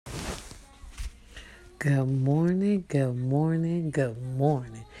Good morning, good morning, good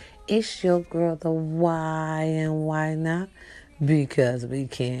morning. It's your girl, the why and why not? Because we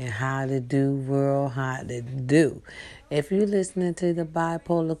can how to do world, how to do. If you're listening to the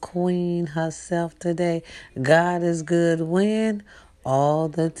bipolar queen herself today, God is good when? All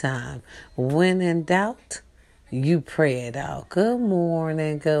the time. When in doubt, you pray it out. Good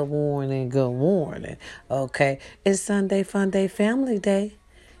morning, good morning, good morning. Okay, it's Sunday, Funday, Family Day.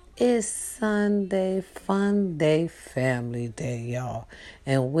 It's Sunday, Funday, Family Day, y'all.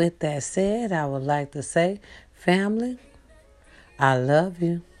 And with that said, I would like to say, family, I love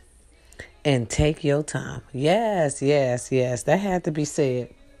you. And take your time. Yes, yes, yes. That had to be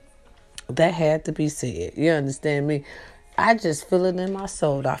said. That had to be said. You understand me? I just feel it in my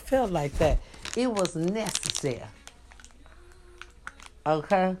soul. I felt like that. It was necessary.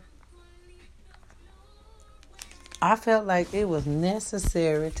 Okay? I felt like it was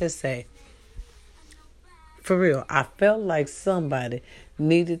necessary to say. For real, I felt like somebody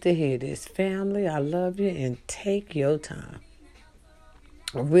needed to hear this. Family, I love you and take your time.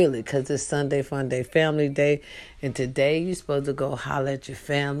 Really, because it's Sunday, Funday, Family Day. And today you're supposed to go holler at your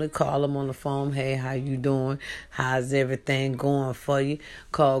family. Call them on the phone. Hey, how you doing? How's everything going for you?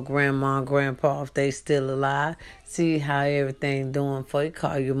 Call grandma and grandpa if they still alive. See how everything doing for you.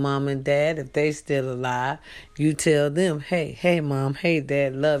 Call your mom and dad if they still alive. You tell them, hey, mom, hey,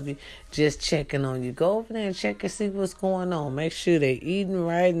 dad, love you. Just checking on you. Go over there and check and see what's going on. Make sure they eating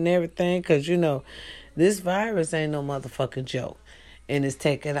right and everything. Because, this virus ain't no motherfucking joke. And it's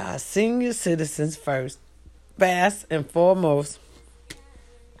taking our senior citizens first, fast and foremost,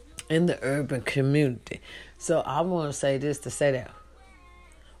 in the urban community. So I want to say this to say that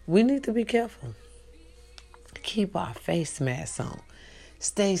we need to be careful. Keep our face masks on.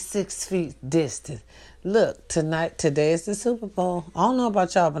 Stay 6 feet distant. Look, today is the Super Bowl. I don't know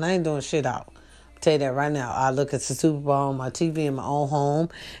about y'all, but I ain't doing shit out. Tell you that right now. I look at the Super Bowl on my TV in my own home,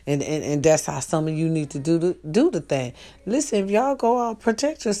 and that's how some of you need to do the thing. Listen, if y'all go out,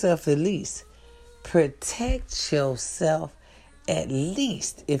 protect yourself at least. Protect yourself at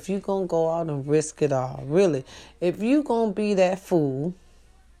least. If you're going to go out and risk it all. Really. If you're going to be that fool,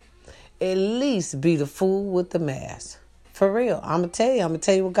 at least be the fool with the mask. For real. I'm going to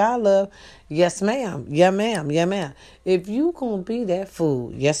tell you what God love. Yes, ma'am. Yeah, ma'am. Yeah, ma'am. If you going to be that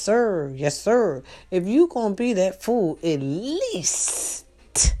fool, yes, sir. Yes, sir. If you going to be that fool, at least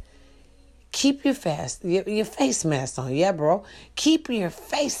keep your face mask on. Yeah, bro. Keep your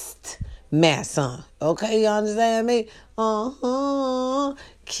face mask on. Okay, you understand me?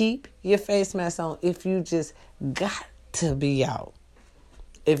 Keep your face mask on if you just got to be out.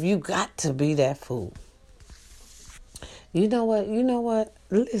 If you got to be that fool. You know what?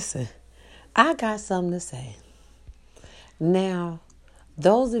 Listen, I got something to say. Now,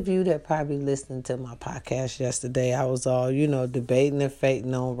 those of you that probably listened to my podcast yesterday, I was all, debating and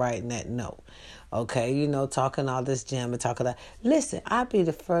fighting on writing that note. Okay, talking all this jam and talking that. Listen, I'll be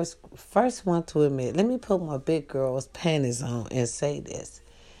the first one to admit, let me put my big girl's panties on and say this.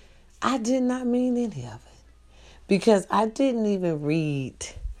 I did not mean any of it. Because I didn't even read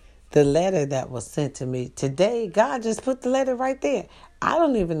the letter that was sent to me today. God just put the letter right there. I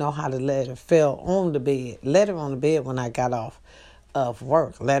don't even know how the letter fell on the bed. Letter on the bed when I got off of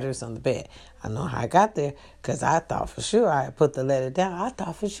work. Letters on the bed. I know how I got there because I thought for sure I had put the letter down. I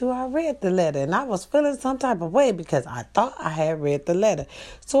thought for sure I read the letter. And I was feeling some type of way because I thought I had read the letter.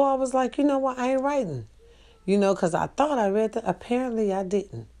 So I was like, you know what? I ain't writing. Because I thought I read the... Apparently I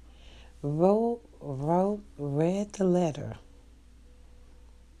didn't. Read the letter.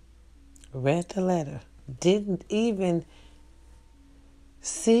 Read the letter. Didn't even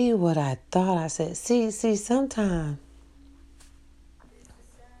see what I thought I said. See, sometimes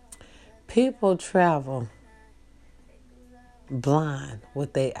people travel blind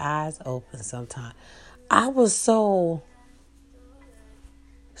with their eyes open sometimes. I was so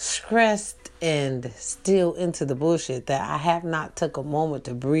stressed and still into the bullshit that I have not took a moment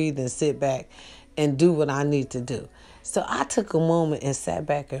to breathe and sit back and do what I need to do. So I took a moment and sat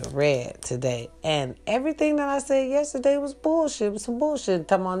back and read today. And everything that I said yesterday was bullshit. It was some bullshit.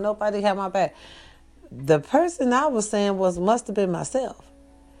 Talking about nobody had my back. The person I was saying must have been myself.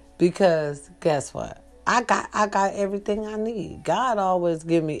 Because guess what? I got everything I need. God always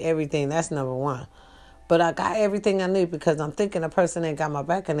give me everything. That's number one. But I got everything I need because I'm thinking a person ain't got my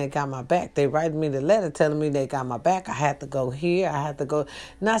back and they got my back. They write me the letter telling me they got my back. I had to go here. I had to go.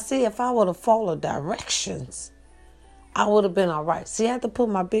 Now, see, if I would have followed directions, I would have been all right. See, I had to put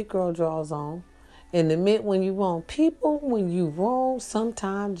my big girl drawers on and admit when you wrong. People, when you wrong,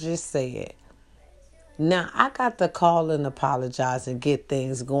 sometimes just say it. Now, I got to call and apologize and get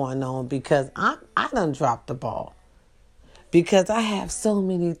things going on because I done dropped the ball. Because I have so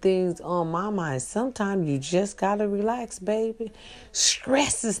many things on my mind. Sometimes you just got to relax, baby.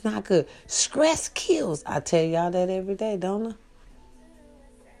 Stress is not good. Stress kills. I tell y'all that every day, don't I?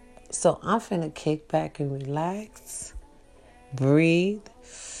 So I'm finna kick back and relax. Breathe.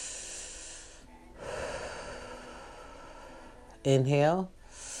 Inhale.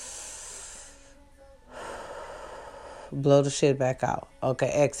 Blow the shit back out.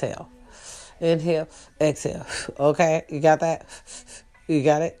 Okay, exhale. Inhale, exhale. Okay, you got that? You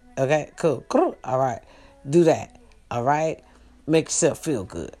got it? Okay, cool. All right, do that. All right, make yourself feel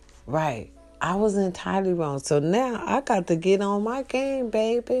good. Right. I was entirely wrong. So now I got to get on my game,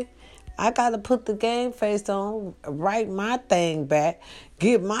 baby. I got to put the game face on, write my thing back,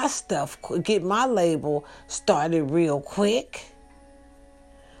 get my stuff, get my label started real quick.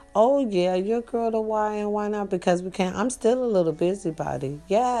 Oh, yeah, your girl, the why and why not? Because we can't. I'm still a little busybody.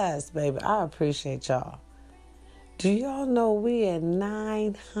 Yes, baby. I appreciate y'all. Do y'all know we at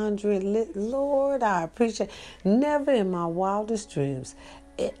 900? Lord, I appreciate. Never in my wildest dreams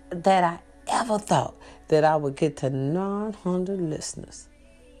that I ever thought that I would get to 900 listeners.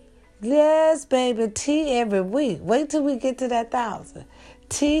 Yes, baby. Tea every week. Wait till we get to that 1,000.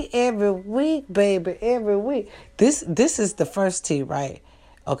 Tea every week, baby. Every week. This is the first tea, right?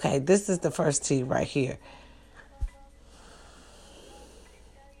 Okay, this is the first tea right here.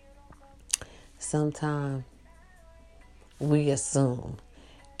 Sometimes we assume.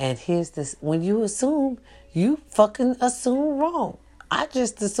 And here's this. When you assume, you fucking assume wrong. I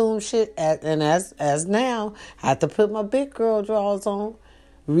just assume shit. As now, I have to put my big girl drawers on,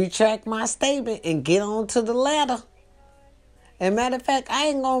 retract my statement, and get on to the ladder. And matter of fact, I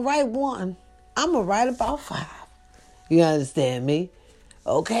ain't going to write one. I'm going to write about 5. You understand me?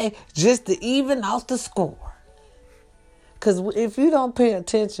 Okay, just to even out the score. Because if you don't pay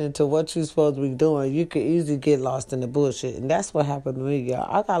attention to what you're supposed to be doing, you could easily get lost in the bullshit. And that's what happened to me,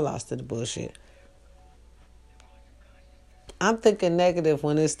 y'all. I got lost in the bullshit. I'm thinking negative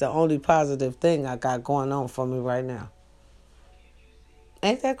when it's the only positive thing I got going on for me right now.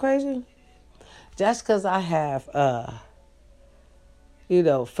 Ain't that crazy? Just because I have, felt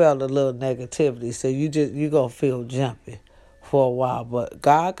a little negativity. So you going to feel jumpy for a while, but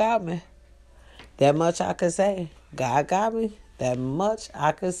God got me. That much I can say. God got me. That much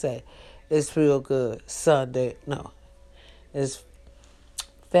I can say. It's real good. Sunday. No. It's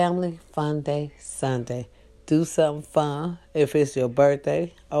Family Fun Day Sunday. Do something fun if it's your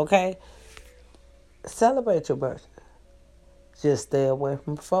birthday. Okay? Celebrate your birthday. Just stay away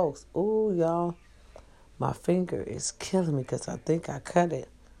from folks. Ooh, y'all. My finger is killing me because I think I cut it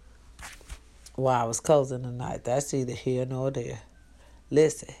while I was closing the night. That's either here nor there.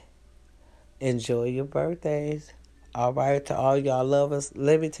 Listen, enjoy your birthdays. All right, to all y'all lovers,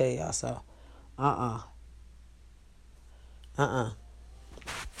 let me tell y'all something.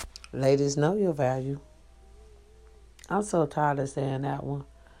 Ladies, know your value. I'm so tired of saying that one.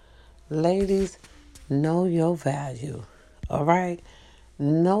 Ladies, know your value. All right?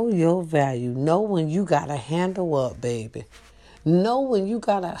 Know your value. Know when you got to handle up, baby. Know when you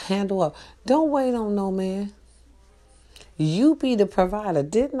got to handle up. Don't wait on no man. You be the provider.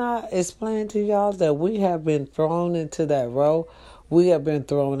 Didn't I explain to y'all that we have been thrown into that role? We have been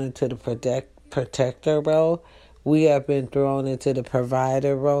thrown into the protector role. We have been thrown into the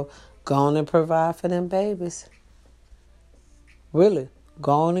provider role. Go on and provide for them babies. Really.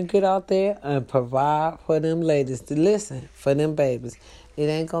 Go on and get out there and provide for them ladies. Listen, for them babies. It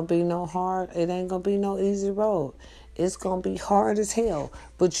ain't going to be no hard. It ain't going to be no easy road. It's going to be hard as hell.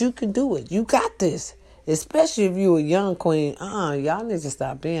 But you can do it. You got this. Especially if you a young queen. Y'all need to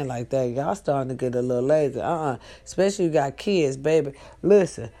stop being like that. Y'all starting to get a little lazy. Especially if you got kids, baby.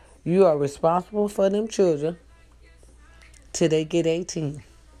 Listen, you are responsible for them children till they get 18.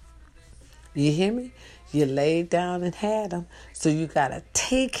 You hear me? You laid down and had them. So you got to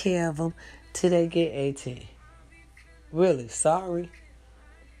take care of them till they get 18. Really, sorry.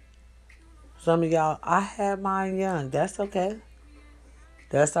 Some of y'all, I had mine young. That's okay.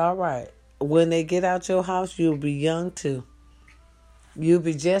 That's all right. When they get out your house, you'll be young too. You'll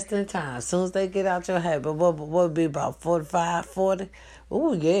be just in time. As soon as they get out your house, but what would be about 45, 40?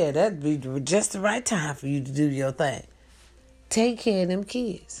 Oh, yeah, that'd be just the right time for you to do your thing. Take care of them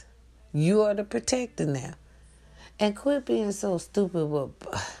kids. You are the protector now. And quit being so stupid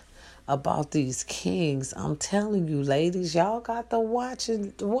about these kings. I'm telling you, ladies, y'all got to watch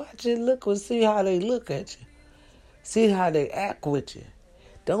and look and see how they look at you. See how they act with you.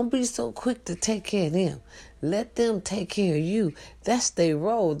 Don't be so quick to take care of them. Let them take care of you. That's their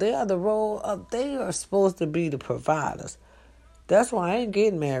role. They are the role of, they are supposed to be the providers. That's why I ain't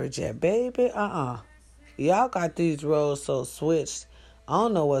getting married yet, baby. Y'all got these roles so switched. I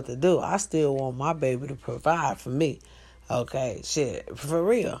don't know what to do. I still want my baby to provide for me. Okay, shit, for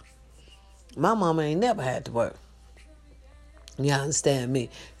real. My mama ain't never had to work. You understand me?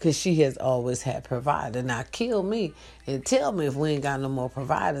 Because she has always had provider. Now, kill me and tell me if we ain't got no more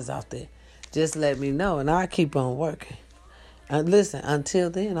providers out there. Just let me know, and I'll keep on working. And listen, until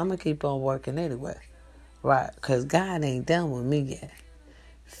then, I'm going to keep on working anyway. Right? Because God ain't done with me yet.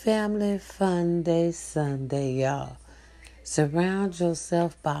 Family Funday Sunday, y'all. Surround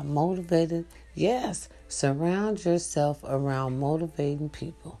yourself by motivated. Yes, surround yourself around motivating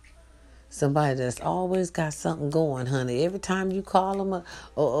people. Somebody that's always got something going, honey. Every time you call them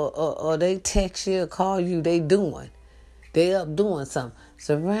or they text you or call you, they up doing something.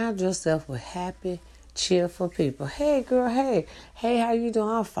 Surround yourself with happy, cheerful people. Hey, girl, hey. Hey, how you doing?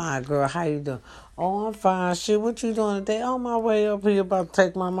 I'm fine, girl. How you doing? Oh, I'm fine. Shit, what you doing today? On my way up here, about to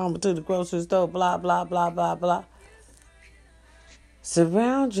take my mama to the grocery store, blah, blah, blah, blah, blah.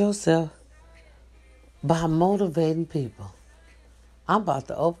 Surround yourself by motivating people. I'm about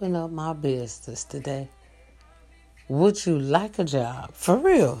to open up my business today. Would you like a job? For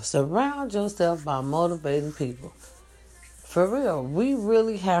real. Surround yourself by motivating people. For real. We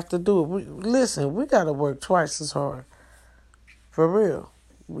really have to do it. Listen, we got to work twice as hard. For real.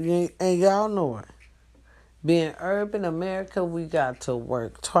 And y'all know it. Being urban America, we got to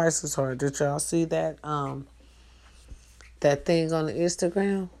work twice as hard. Did y'all see that that thing on the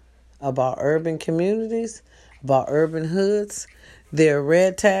Instagram about urban communities, about urban hoods? They're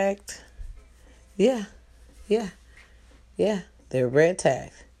red tagged. Yeah. They're red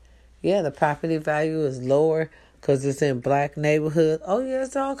tagged. Yeah, the property value is lower because it's in black neighborhoods. Oh, yeah,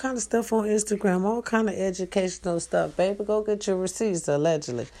 it's all kind of stuff on Instagram, all kind of educational stuff. Baby, go get your receipts,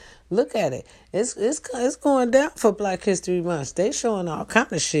 allegedly. Look at it. It's going down for Black History Month. They showing all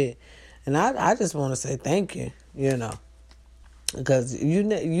kind of shit. And I just want to say thank you, Because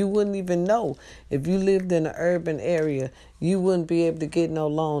you wouldn't even know. If you lived in an urban area, you wouldn't be able to get no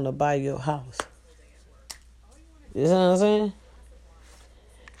loan to buy your house. You know what I'm saying?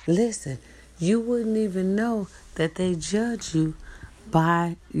 Listen, you wouldn't even know that they judge you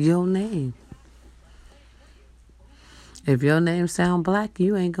by your name. If your name sound black,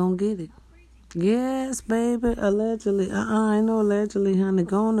 you ain't gonna get it. Yes, baby, allegedly. Ain't no allegedly, honey.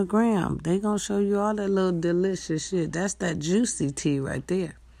 Go on the gram. They gonna show you all that little delicious shit. That's that juicy tea right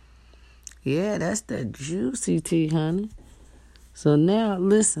there. Yeah, that's that juicy tea, honey. So now,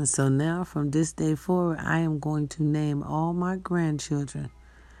 listen. So now, from this day forward, I am going to name all my grandchildren.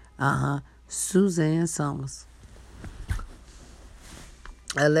 Suzanne Summers.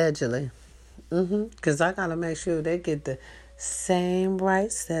 Allegedly. Because I gotta make sure they get the same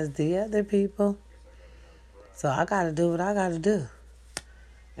rights as the other people. So I gotta do what I gotta do.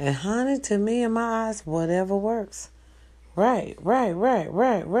 And honey, to me in my eyes, whatever works. Right.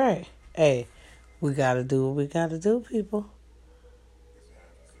 Hey, we gotta do what we gotta do, people.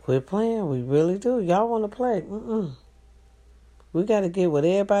 Quit playing. We really do. Y'all want to play? We gotta get what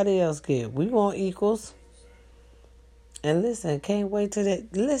everybody else get. We want equals. And listen, can't wait till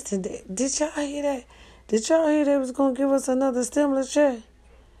that. Listen, did y'all hear that? Did y'all hear they was going to give us another stimulus check?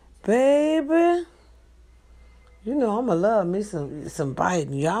 Baby. You know I'm going to love me some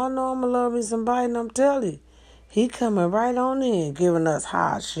Biden. Y'all know I'm going to love me some Biden. I'm telling you. He coming right on in, giving us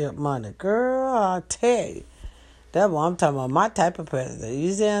hardship money. Girl, I tell you. That's what I'm talking about. My type of president.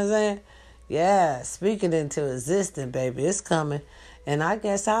 You see what I'm saying? Yeah, speaking into existence, baby. It's coming. And I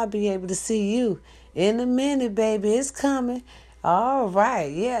guess I'll be able to see you in a minute, baby. It's coming. All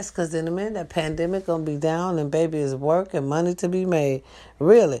right. Yes, because in a minute, the pandemic going to be down and, baby, is work and money to be made.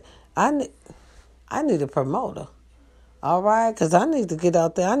 Really. I need a promoter. All right? Because I need to get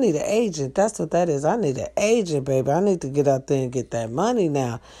out there. I need an agent. That's what that is. I need an agent, baby. I need to get out there and get that money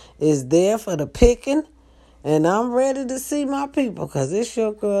now. It's there for the picking. And I'm ready to see my people because it's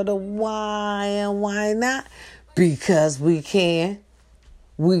your girl, the why and why not? Because we can.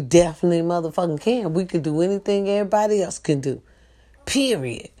 We definitely motherfucking can. We can do anything everybody else can do.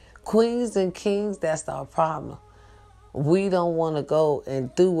 Period. Queens and kings, that's our problem. We don't want to go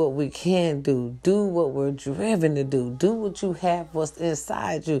and do what we can do. Do what we're driven to do. Do what you have, what's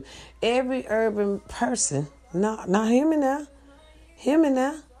inside you. Every urban person, now hear me now. Hear me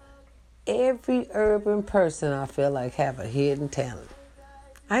now. Every urban person, I feel like, have a hidden talent.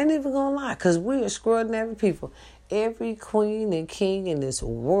 I ain't even gonna lie, because we're extraordinary people. Every queen and king in this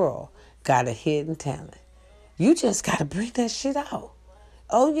world got a hidden talent. You just got to bring that shit out.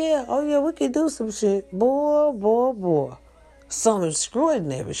 Oh yeah, we can do some shit. Boy. Some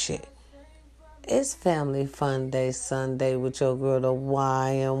extraordinary shit. It's Family Fun Day Sunday with your girl, the why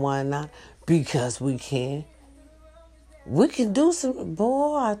and why not? Because we can. We can do some,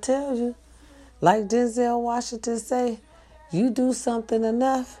 boy, I tell you. Like Denzel Washington say, you do something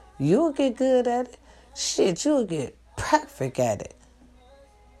enough, you'll get good at it. Shit, you'll get perfect at it.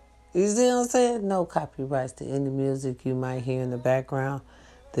 You see what I'm saying? No copyrights to any music you might hear in the background.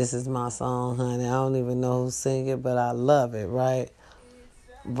 This is my song, honey. I don't even know who's singing, but I love it, right?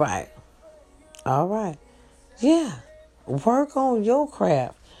 Right. All right. Yeah. Work on your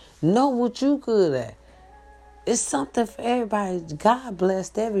craft. Know what you good at. It's something for everybody. God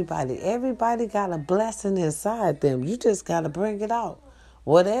blessed everybody. Everybody got a blessing inside them. You just got to bring it out.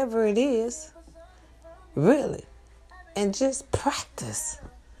 Whatever it is, really. And just practice.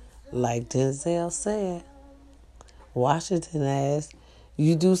 Like Denzel said, Washington asked,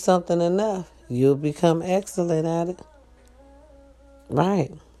 you do something enough, you'll become excellent at it.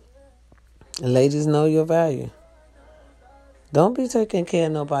 Right. Ladies, know your value. Don't be taking care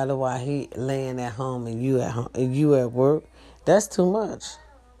of nobody while he laying at home and you at work. That's too much.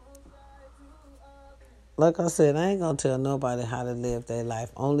 Like I said, I ain't gonna tell nobody how to live their life.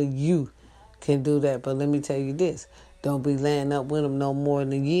 Only you can do that. But let me tell you this. Don't be laying up with him no more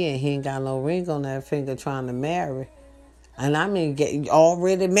than a year and he ain't got no ring on that finger trying to marry. And I mean, get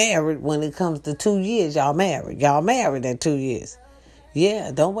already married when it comes to 2 years. Y'all married. Y'all married at 2 years.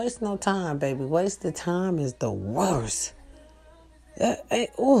 Yeah, don't waste no time, baby. Wasted time is the worst.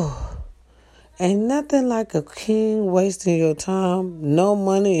 Ain't nothing like a king wasting your time. No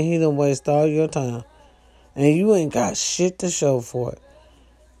money and he done waste all your time. And you ain't got shit to show for it.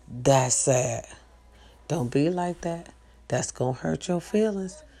 That's sad. Don't be like that. That's going to hurt your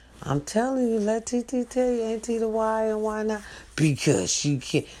feelings. I'm telling you, let TT tell you, ain't T the why and why not? Because she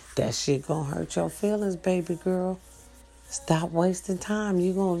can't. That shit going to hurt your feelings, baby girl. Stop wasting time.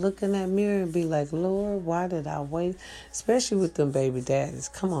 You going to look in that mirror and be like, Lord, why did I waste? Especially with them baby daddies.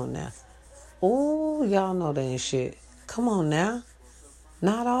 Come on now. Oh, y'all know they ain't shit. Come on now.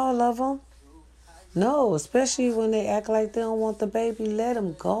 Not all of them. No, especially when they act like they don't want the baby, let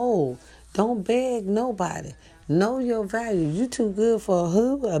them go. Don't beg nobody. Know your value. You too good for a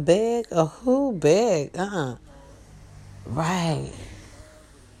who? A beg? A who? Beg. Right.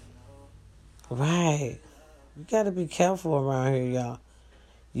 Right. You got to be careful around here, y'all.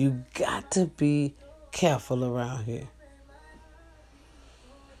 You got to be careful around here.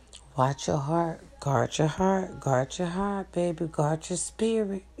 Watch your heart. Guard your heart. Guard your heart, baby. Guard your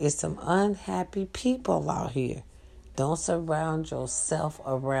spirit. It's some unhappy people out here. Don't surround yourself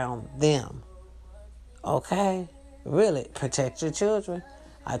around them. Okay? Really, protect your children.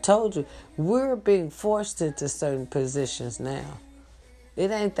 I told you, we're being forced into certain positions now. It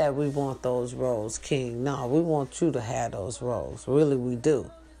ain't that we want those roles, King. No, we want you to have those roles. Really, we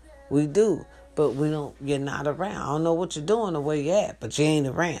do. We do. But you're not around. I don't know what you're doing or where you at, but you ain't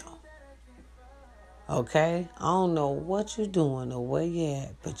around. Okay? I don't know what you're doing or where you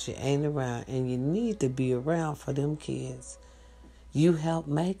at, but you ain't around. And you need to be around for them kids. You help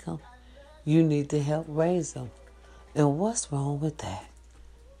make them. You need to help raise them. And what's wrong with that?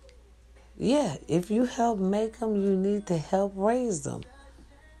 Yeah, if you help make them, you need to help raise them.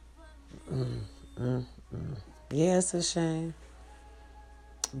 Yeah, it's a shame.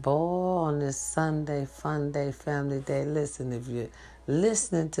 Boy, on this Sunday, Fun Day, Family Day, listen, if you're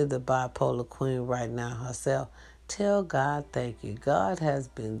listening to the bipolar queen right now herself, tell God thank you. God has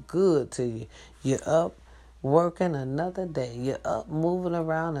been good to you. You're up working another day. You're up moving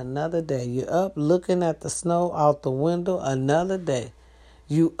around another day. You're up looking at the snow out the window another day.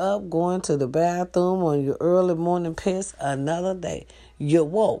 You up going to the bathroom on your early morning piss another day. You're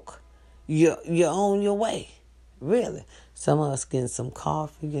woke. You're on your way. Really. Some of us getting some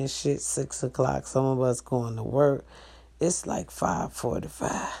coffee and shit, 6 o'clock. Some of us going to work. It's like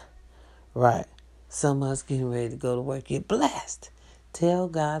 5:45. Right. Some of us getting ready to go to work. You're blessed. Tell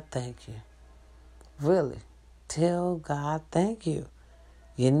God thank you. Really. Tell God thank you.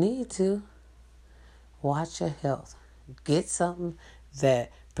 You need to. Watch your health. Get something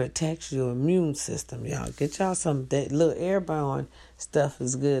that protects your immune system, y'all. Get y'all some, that little airborne stuff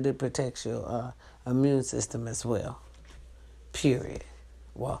is good. It protects your immune system as well. Period.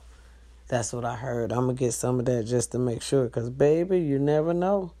 Well, that's what I heard. I'm going to get some of that just to make sure. Because, baby, you never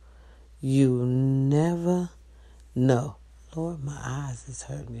know. You never know. Lord, my eyes is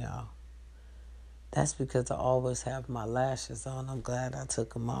hurting, y'all. That's because I always have my lashes on. I'm glad I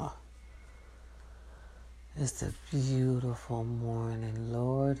took them off. It's a beautiful morning.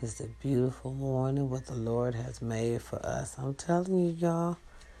 Lord It is a beautiful morning, what the Lord has made for us. I'm telling you, y'all,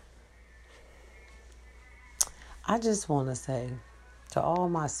 I just want to say to all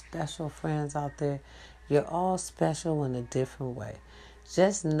my special friends out there, you're all special in a different way.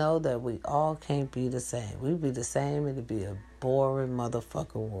 Just know that we all can't be the same. We be the same, it'd be a boring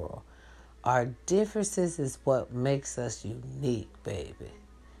motherfucker world. Our differences is what makes us unique, baby.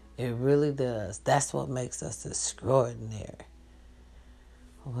 It really does. That's what makes us extraordinary.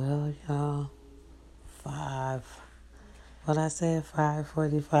 Well, y'all,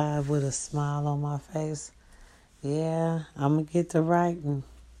 5:45 with a smile on my face. Yeah, I'm going to get to writing.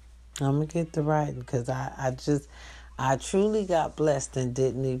 Because I truly got blessed and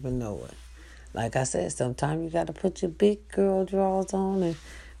didn't even know it. Like I said, sometimes you got to put your big girl drawers on and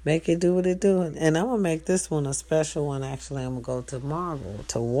make it do what it do. And I'm going to make this one a special one. Actually, I'm going to go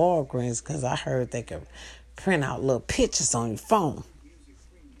to Walgreens, because I heard they could print out little pictures on your phone.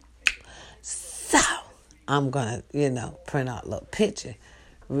 So, I'm going to, print out a little picture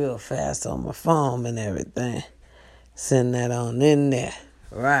real fast on my phone and everything. Send that on in there.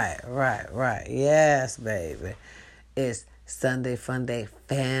 Right. Yes, baby. It's Sunday Funday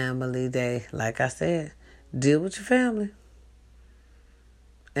Family Day. Like I said, deal with your family.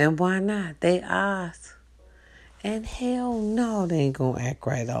 And why not? They ours. And hell no, they ain't gonna act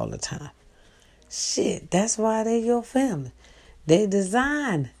right all the time. Shit, that's why they your family. They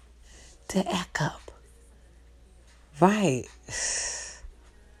designed to act up. Right.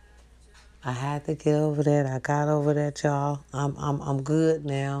 I had to get over that. I got over that, y'all. I'm good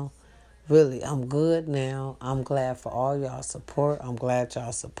now. Really, I'm good now. I'm glad for all y'all support. I'm glad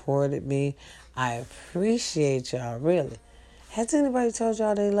y'all supported me. I appreciate y'all, really. Has anybody told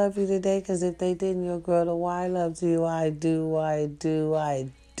y'all they love you today? Because if they didn't, your girl, the Y loves you. I do.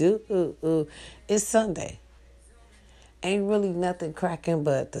 It's Sunday. Ain't really nothing cracking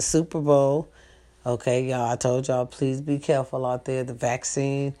but the Super Bowl. Okay, y'all, I told y'all, please be careful out there. The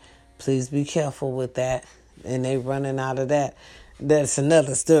vaccine, please be careful with that. And they running out of that. That's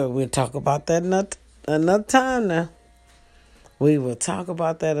another story. We'll talk about that another time now. We will talk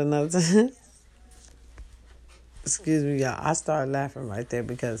about that another time. Excuse me, y'all. I started laughing right there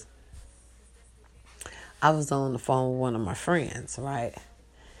because I was on the phone with one of my friends, right?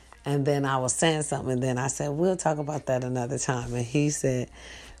 And then I was saying something, and then I said, we'll talk about that another time. And he said,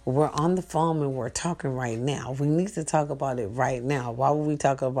 we're on the phone and we're talking right now. We need to talk about it right now. Why would we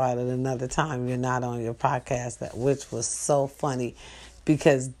talk about it another time? You're not on your podcast, which was so funny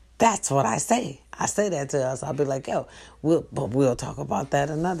because that's what I say. I say that to us. I'll be like, yo, we'll talk about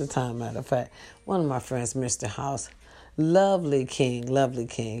that another time. Matter of fact, one of my friends, Mr. House, lovely king,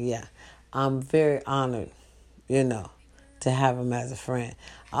 yeah. I'm very honored, to have him as a friend.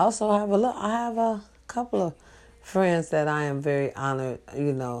 I also have a couple of friends that I am very honored,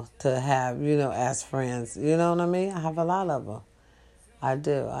 to have, as friends. You know what I mean? I have a lot of them. I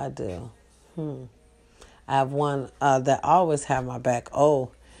do. I have one that always have my back.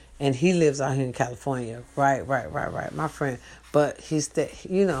 Oh, and he lives out here in California. Right. My friend. But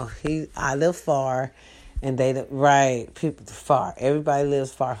I live far, and people far. Everybody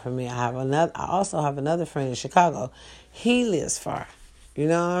lives far from me. I also have another friend in Chicago. He lives far. You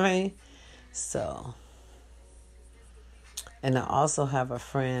know what I mean? So, and I also have a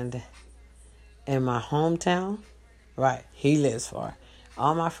friend in my hometown. Right. He lives far.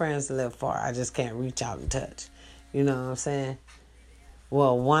 All my friends live far. I just can't reach out and touch. You know what I'm saying?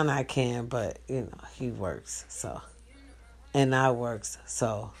 Well, one I can, but, he works. So, and I works.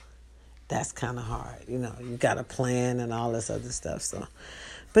 So, that's kind of hard. You got to plan and all this other stuff. So,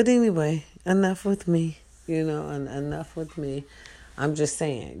 but anyway, enough with me. Enough with me. I'm just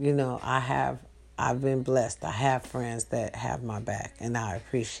saying, I've been blessed. I have friends that have my back, and I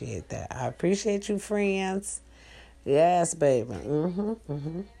appreciate that. I appreciate you, friends. Yes, baby.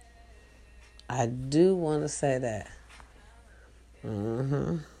 I do want to say that.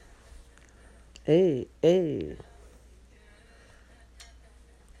 Hey.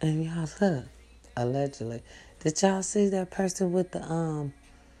 And y'all, look, allegedly. Did y'all see that person with the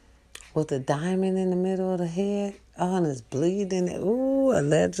diamond in the middle of the head? Oh, and it's bleeding. Ooh,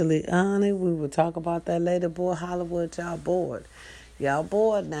 allegedly, honey. We will talk about that later. Boy, Hollywood, y'all bored. Y'all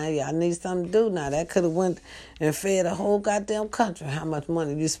bored now. Y'all need something to do now. That could have went and fed a whole goddamn country. How much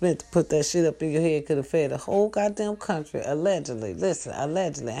money you spent to put that shit up in your head could have fed a whole goddamn country. Allegedly. Listen,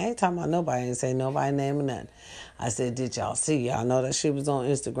 allegedly. I ain't talking about nobody. I ain't say nobody name or nothing. I said, did y'all see? Y'all know that shit was on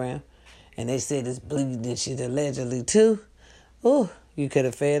Instagram. And they said it's bleeding and shit allegedly too. Ooh, you could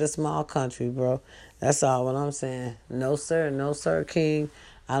have fed a small country, bro. That's all what I'm saying. No, sir, King.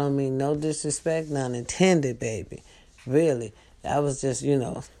 I don't mean no disrespect, none intended, baby. Really. That was just,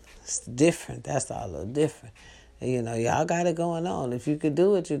 it's different. That's all a little different. Y'all got it going on. If you could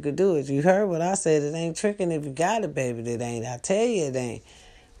do it, you could do it. You heard what I said. It ain't tricking if you got it, baby. It ain't. I tell you it ain't.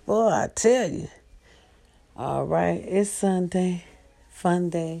 Boy, I tell you. All right. It's Sunday. Fun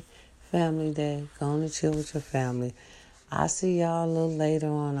day. Family day. Going to chill with your family. I'll see y'all a little later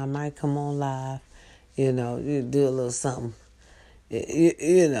on. I might come on live. You do a little something.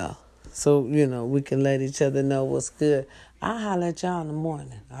 So, we can let each other know what's good. I'll holler at y'all in the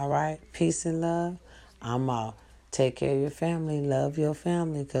morning. All right? Peace and love. I'm out. Take care of your family. Love your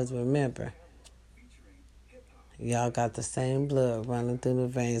family. Because remember, y'all got the same blood running through the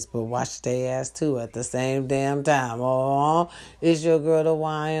veins. But watch their ass too at the same damn time. Oh, it's your girl to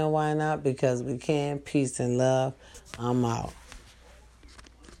why and why not? Because we can. Peace and love. I'm out.